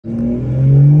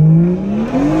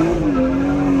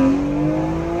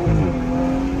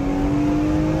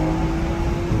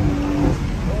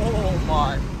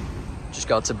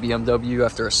got to BMW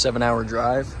after a 7-hour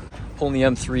drive. Pulling the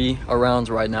M3 around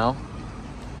right now.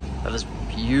 That is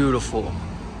beautiful.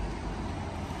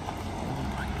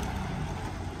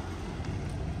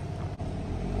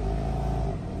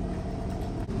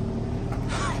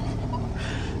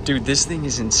 Dude, this thing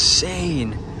is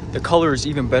insane. The color is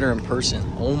even better in person.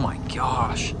 Oh my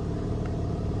gosh.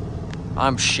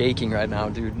 I'm shaking right now,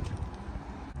 dude.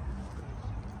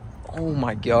 Oh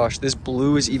my gosh, this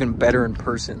blue is even better in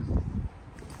person.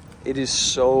 It is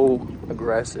so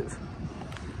aggressive.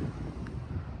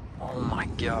 Oh my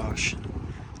gosh.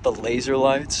 The laser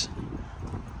lights.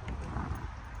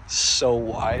 So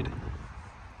wide.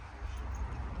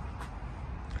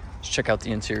 Let's check out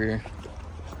the interior.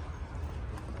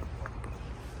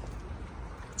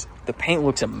 The paint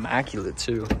looks immaculate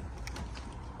too.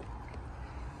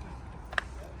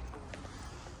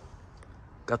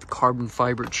 Got the carbon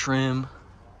fiber trim.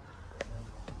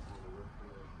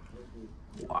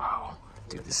 Wow,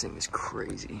 dude, this thing is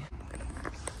crazy.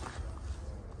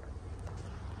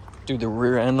 Dude, the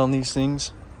rear end on these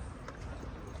things,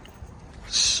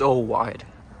 so wide.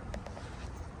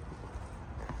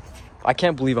 I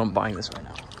can't believe I'm buying this right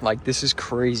now. Like, this is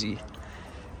crazy.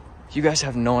 You guys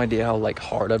have no idea how like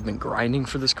hard I've been grinding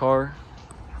for this car.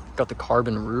 Got the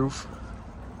carbon roof.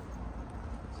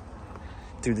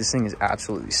 Dude, this thing is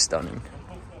absolutely stunning.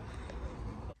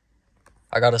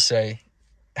 I gotta say,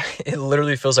 it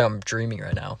literally feels like I'm dreaming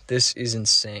right now. This is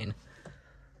insane.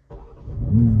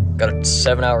 Got a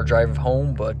 7-hour drive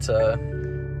home, but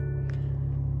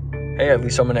hey, at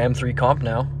least I'm an M3 comp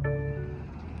now.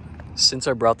 Since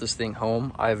I brought this thing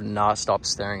home, I have not stopped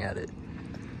staring at it.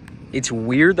 It's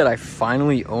weird that I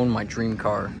finally own my dream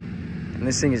car. And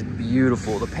this thing is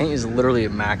beautiful. The paint is literally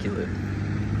immaculate.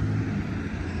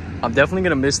 I'm definitely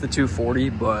gonna miss the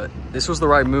 240, but this was the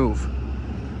right move.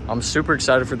 I'm super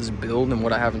excited for this build and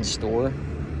what I have in store.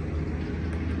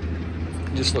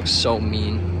 It just looks so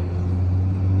mean.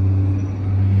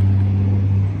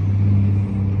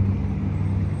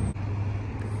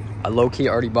 I low-key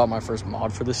already bought my first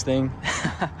mod for this thing,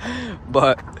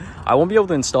 but I won't be able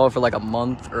to install it for like a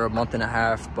month or a month and a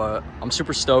half, but I'm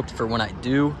super stoked for when I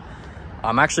do.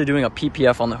 I'm actually doing a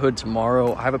PPF on the hood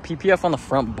tomorrow. I have a PPF on the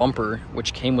front bumper,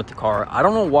 which came with the car. I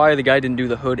don't know why the guy didn't do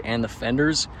the hood and the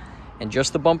fenders and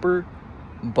just the bumper,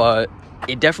 but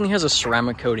it definitely has a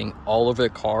ceramic coating all over the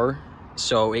car,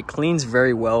 so it cleans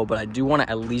very well, but I do want to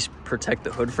at least protect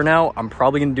the hood for now. I'm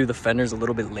probably going to do the fenders a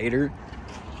little bit later,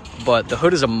 but the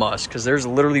hood is a must because there's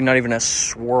literally not even a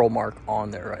swirl mark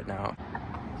on there right now.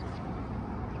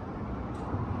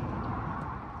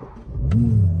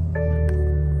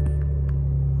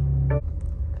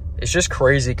 It's just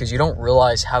crazy because you don't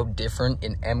realize how different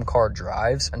an M car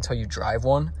drives until you drive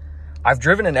one. I've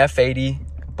driven an F80,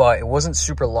 but it wasn't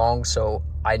super long, so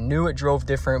I knew it drove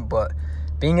different, but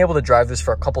being able to drive this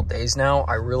for a couple days now,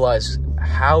 I realize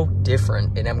how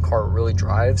different an M car really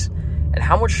drives and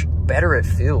how much better it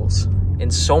feels in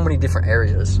so many different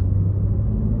areas.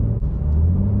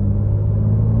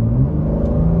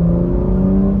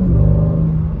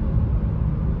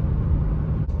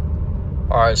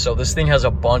 All right, so this thing has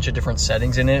a bunch of different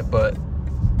settings in it, but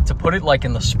to put it like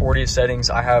in the sportiest settings,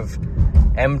 I have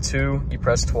M2, you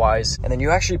press twice, and then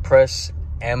you actually press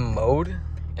M mode,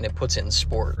 and it puts it in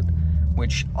sport,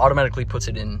 which automatically puts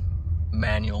it in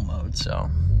manual mode. So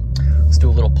let's do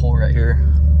a little pull right here.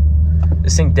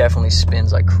 This thing definitely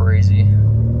spins like crazy.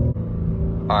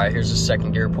 All right, here's the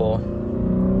second gear pull.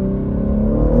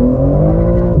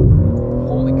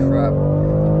 Holy crap.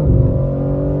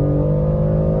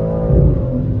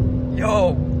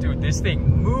 Yo, dude, this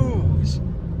thing moves.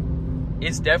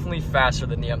 It's definitely faster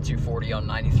than the M240 on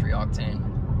 93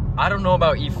 octane. I don't know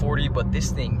about E40, but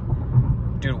this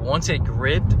thing, dude, once it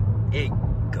gripped, it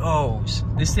goes.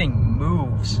 This thing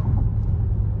moves.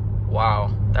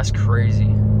 Wow, that's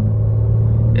crazy.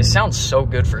 It sounds so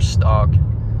good for stock.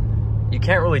 You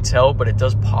can't really tell, but it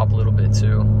does pop a little bit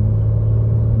too.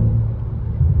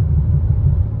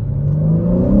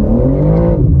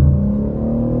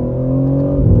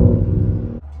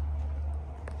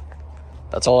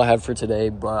 That's all I had for today,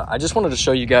 but I just wanted to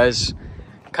show you guys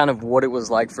kind of what it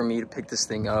was like for me to pick this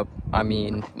thing up. I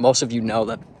mean, most of you know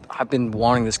that I've been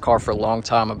wanting this car for a long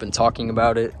time. I've been talking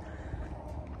about it,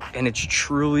 and it's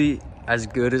truly as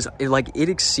good as it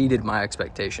exceeded my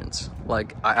expectations.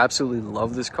 Like, I absolutely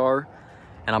love this car,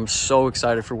 and I'm so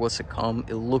excited for what's to come.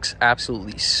 It looks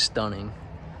absolutely stunning.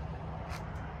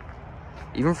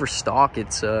 Even for stock,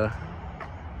 it's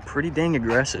pretty dang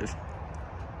aggressive.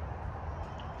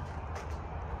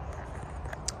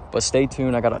 But stay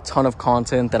tuned, I got a ton of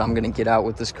content that I'm gonna get out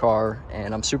with this car,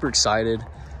 and I'm super excited.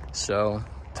 So,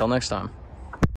 till next time.